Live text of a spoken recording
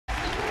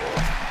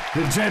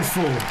The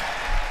dreadful.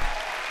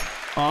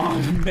 Oh,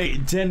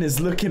 mate, Jen is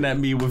looking at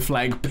me with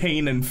like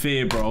pain and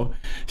fear, bro.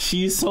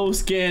 She's so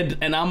scared,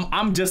 and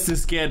I'm just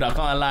as scared. I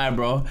can't lie,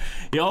 bro.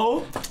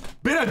 Yo,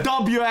 been a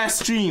WS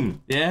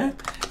stream, yeah?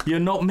 You're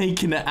not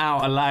making it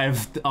out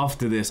alive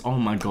after this. Oh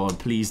my god,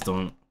 please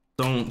don't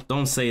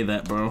say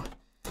that, bro.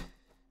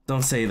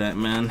 Don't say that,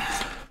 man.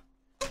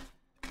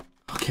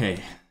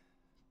 Okay,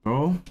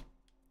 bro.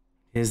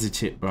 Here's the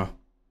chip, bro.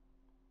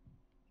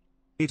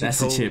 That's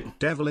the chip.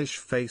 Devilish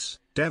face,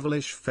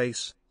 devilish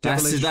face.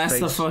 That's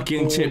the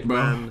fucking chip,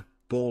 bro.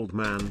 Bald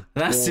man.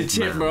 That's the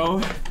chip,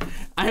 bro.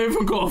 I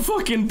even got a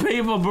fucking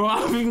paper, bro.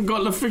 I've even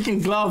got the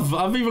freaking glove.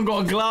 I've even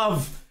got a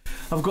glove.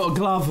 I've got a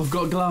glove. I've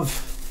got a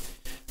glove.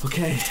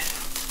 Okay.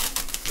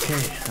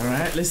 Okay. All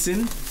right.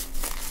 Listen.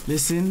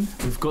 Listen.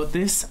 We've got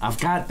this. I've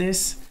got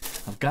this.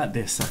 I've got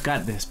this. I've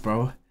got this,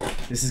 bro.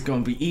 This is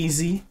gonna be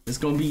easy. It's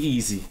gonna be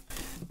easy.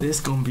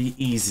 This gonna be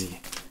easy.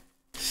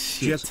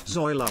 Shit. Just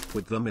oil up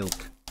with the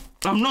milk.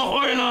 I'm not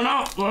oiling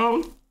up,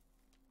 bro.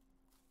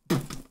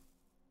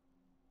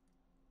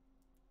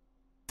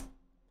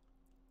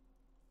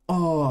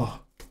 Oh,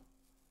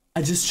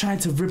 I just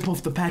tried to rip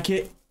off the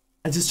packet.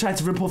 And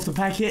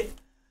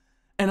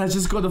I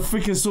just got the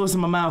freaking sauce in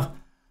my mouth.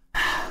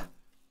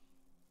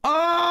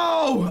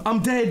 Oh,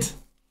 I'm dead.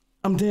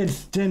 I'm dead,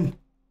 Jen.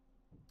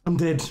 I'm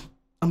dead.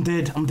 I'm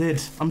dead. I'm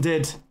dead. I'm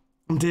dead.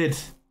 I'm dead.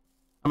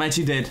 I'm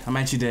actually dead. I'm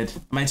actually dead.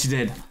 I'm actually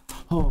dead.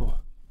 Oh,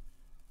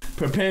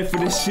 prepare for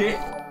this shit.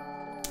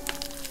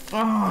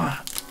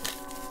 Ah.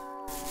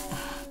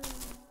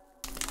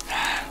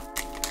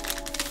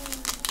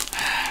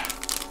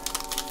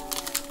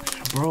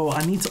 Bro,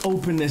 I need to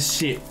open this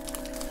shit.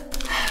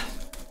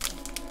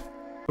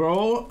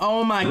 Bro,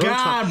 oh my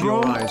god,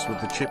 bro. Touch your eyes with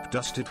the chip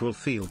dust, it will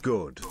feel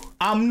good.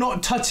 I'm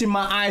not touching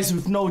my eyes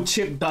with no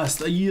chip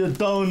dust. Are you a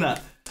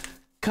donut?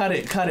 Cut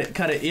it, cut it,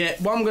 cut it. Yeah,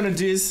 what I'm gonna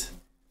do is...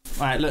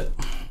 Alright, look.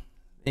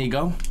 There you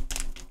go.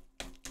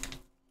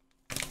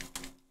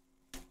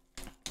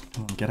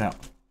 Come on, get out.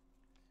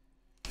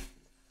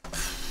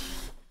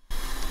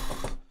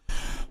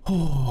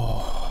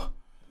 Oh.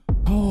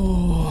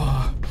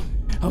 Oh.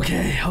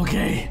 Okay,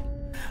 okay.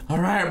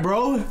 Alright,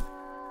 bro.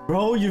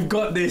 Bro, you've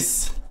got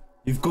this.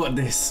 You've got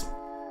this.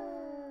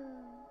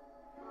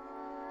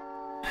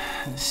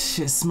 This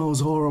shit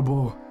smells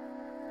horrible.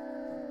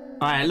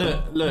 Alright,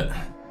 look.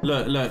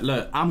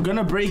 I'm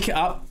gonna break it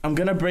up. I'm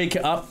gonna break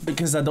it up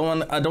because I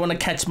don't wanna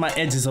catch my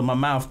edges of my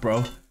mouth,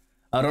 bro.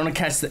 I don't wanna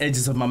catch the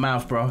edges of my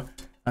mouth, bro.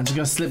 I'm just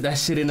gonna slip that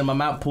shit into my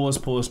mouth. Pause.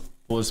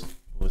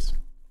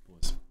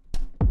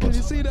 Can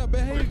you see that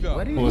behavior?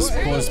 Pause.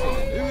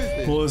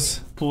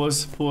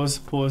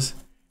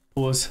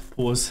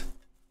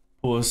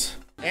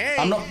 Hey,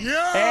 I'm not. Yo!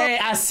 Hey,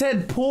 I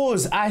said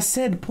pause.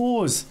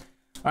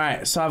 All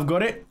right, so I've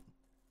got it.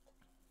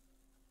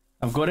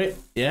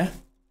 Yeah.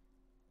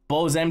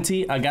 Bowl's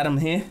empty. I got him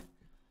here.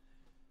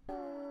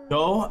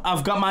 Yo,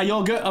 I've got my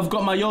yogurt.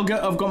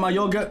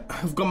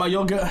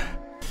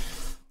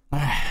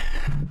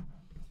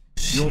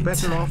 You're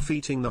better off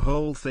eating the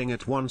whole thing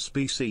at once,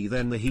 BC,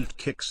 then the heat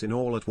kicks in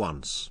all at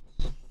once.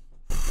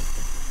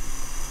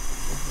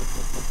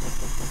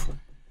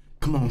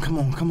 Come on,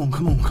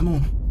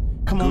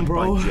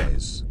 bro.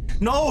 Jez.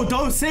 No,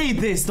 don't say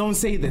this. Don't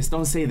say this.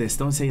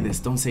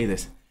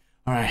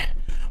 All right.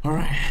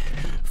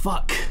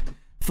 Fuck.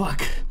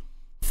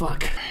 All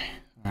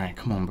right,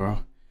 come on, bro.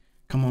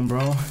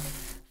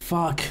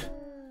 Fuck.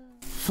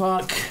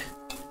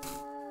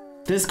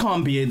 This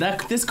can't be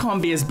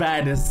as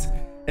bad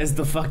as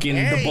the fucking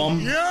the bomb.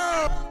 Yo!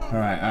 All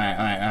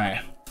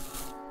right.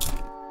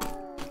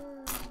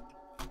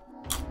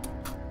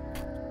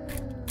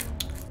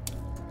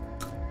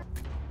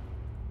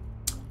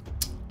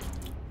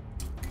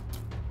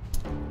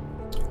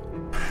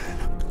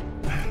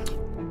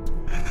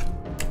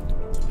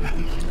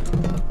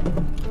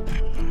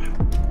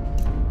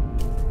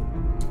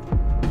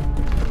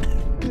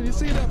 Can you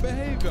see that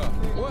behavior?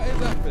 What is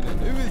happening?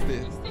 Who is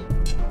this?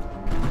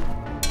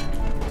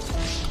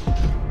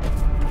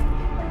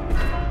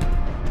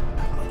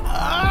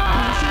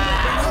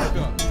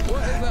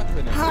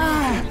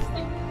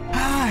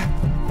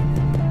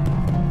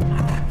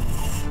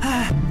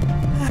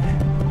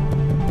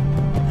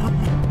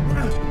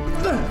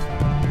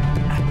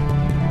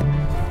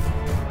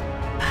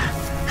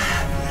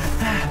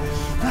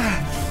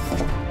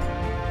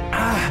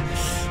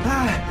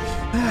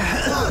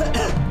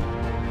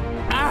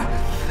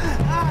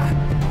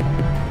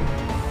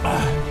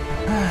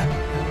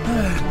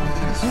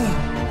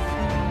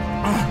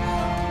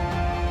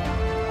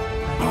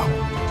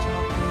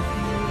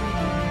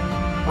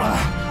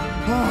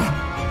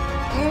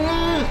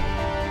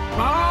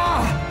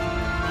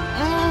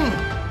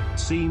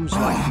 Seems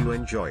like you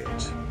enjoy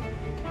it.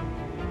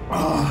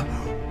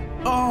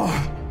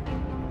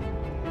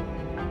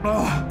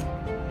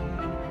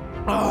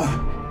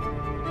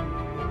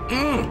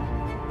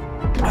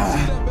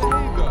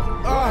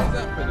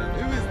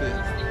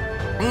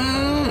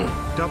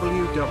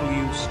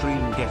 WW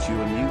stream get you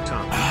a new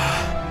tongue.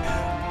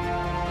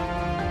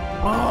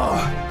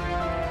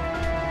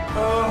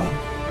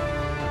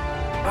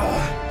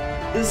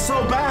 This is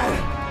so bad.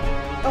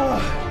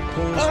 Pause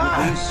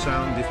with these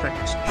sound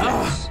effects,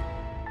 Jez.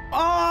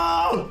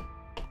 Oh!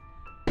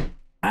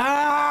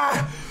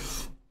 Ah!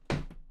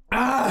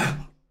 Ah!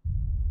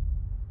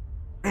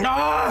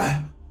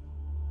 Ah!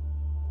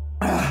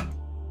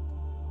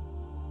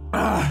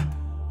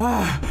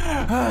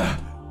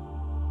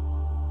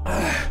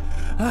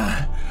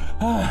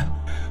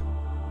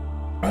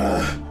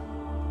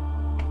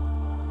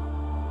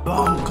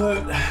 I'm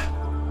good.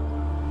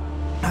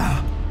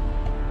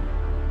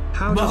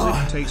 How does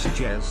it taste,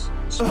 Jez?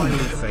 Smiley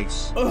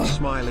face.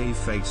 Smiley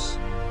face.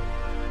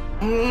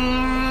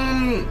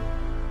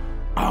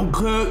 I'm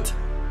cooked.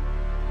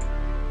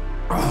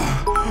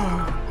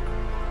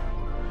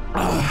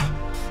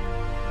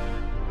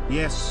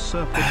 Yes,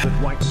 sir, put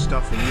that white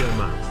stuff in your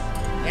mouth.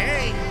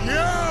 Hey,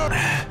 yo!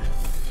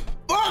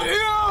 Fuck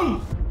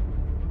him!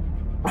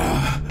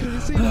 Can you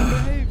see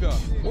that behavior?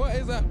 What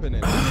is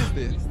happening? What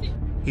is this?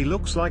 He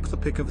looks like the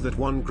pic of that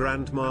one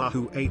grandma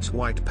who ate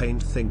white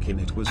paint thinking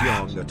it was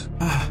yogurt.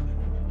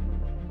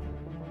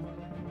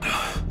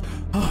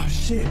 Oh,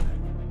 shit.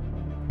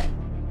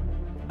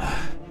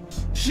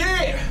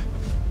 Shit!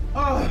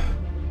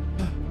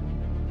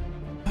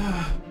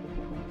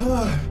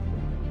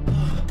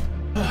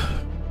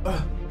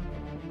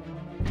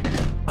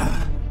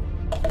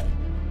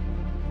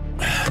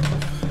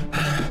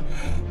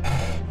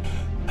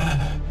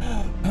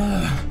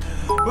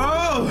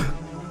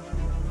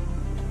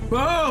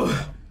 Bro!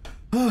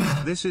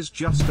 This is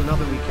just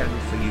another weekend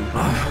for you,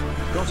 bro.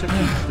 Gotta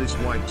keep this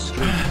white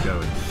streak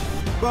going.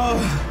 Bro!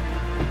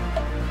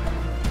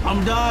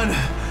 I'm done!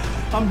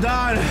 I'm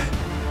done!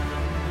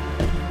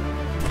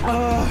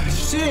 Oh,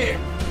 shit!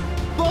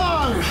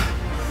 Fuck!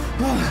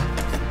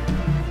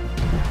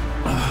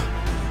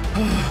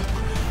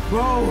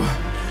 Bro!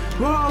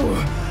 Bro!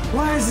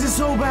 Why is this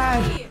so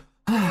bad?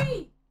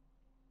 Hey,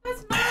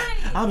 that's mine.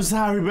 I'm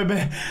sorry,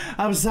 baby.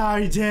 I'm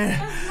sorry, Jen.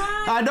 That's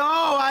mine. I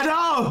know!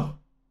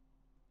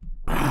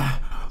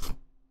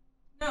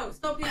 No,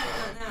 stop eating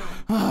that now.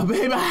 Oh,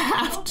 babe, I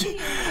have to.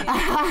 I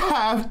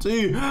have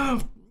to.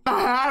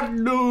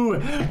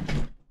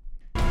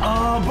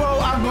 Oh, bro,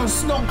 I've got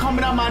snot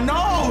coming out my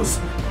nose.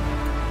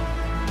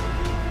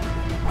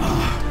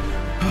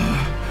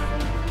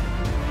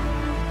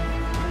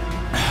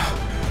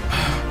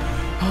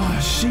 Oh,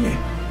 shit.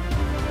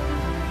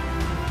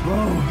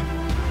 Bro.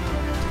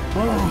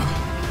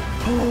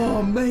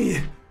 Oh,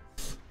 man.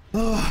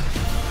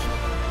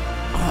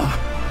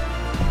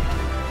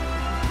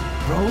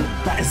 Bro,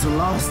 that is the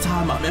last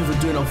time I'm ever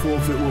doing a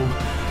forfeit wall.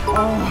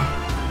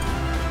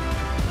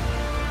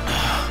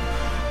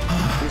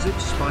 Is it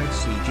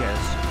spicy,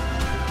 Jez?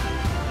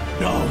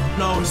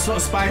 No, it's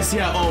not spicy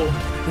at all.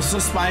 It's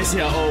not spicy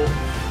at all.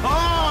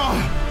 Oh!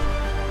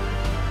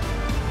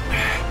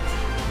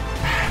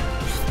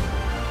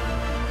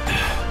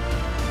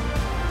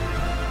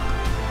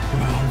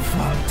 Bro, I'm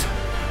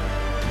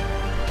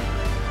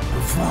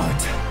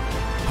fucked.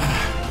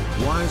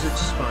 Why is it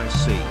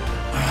spicy?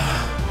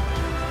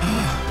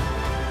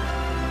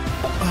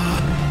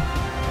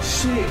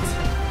 Shit.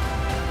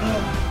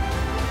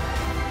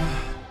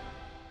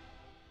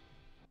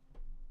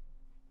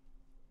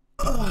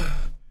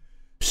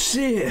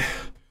 Shit.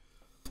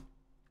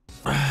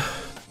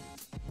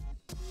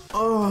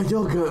 Oh,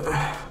 yogurt.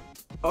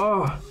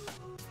 Oh.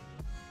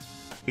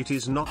 It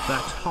is not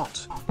that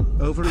hot.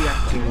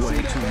 Overreacting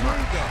way too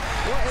much.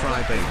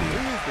 Cry baby.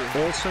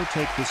 Also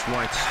take this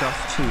white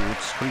stuff too,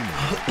 it's screaming.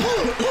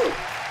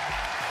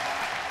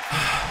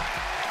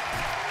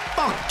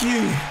 Fuck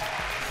you.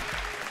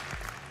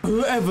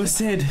 Whoever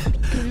said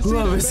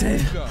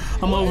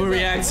I'm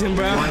overreacting,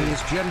 bro. Why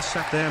is Jen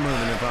sat there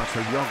moaning about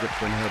her yogurt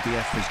when her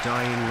BF is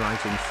dying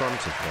right in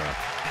front of her?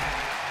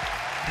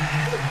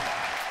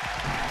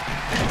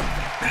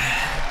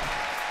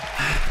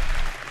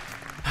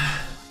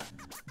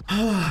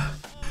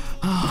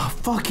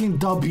 Fucking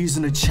W's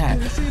in the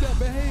chat.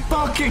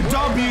 Fucking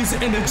W's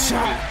in the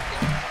chat.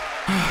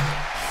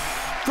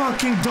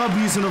 Fucking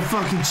W's in the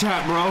fucking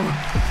chat, bro.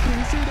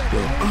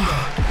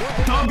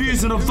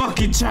 W's in the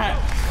fucking chat.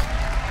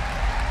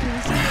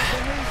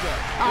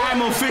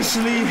 I'm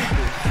officially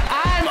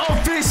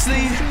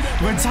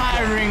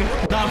retiring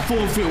that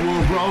forfeit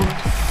wall, bro.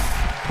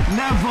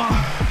 Never.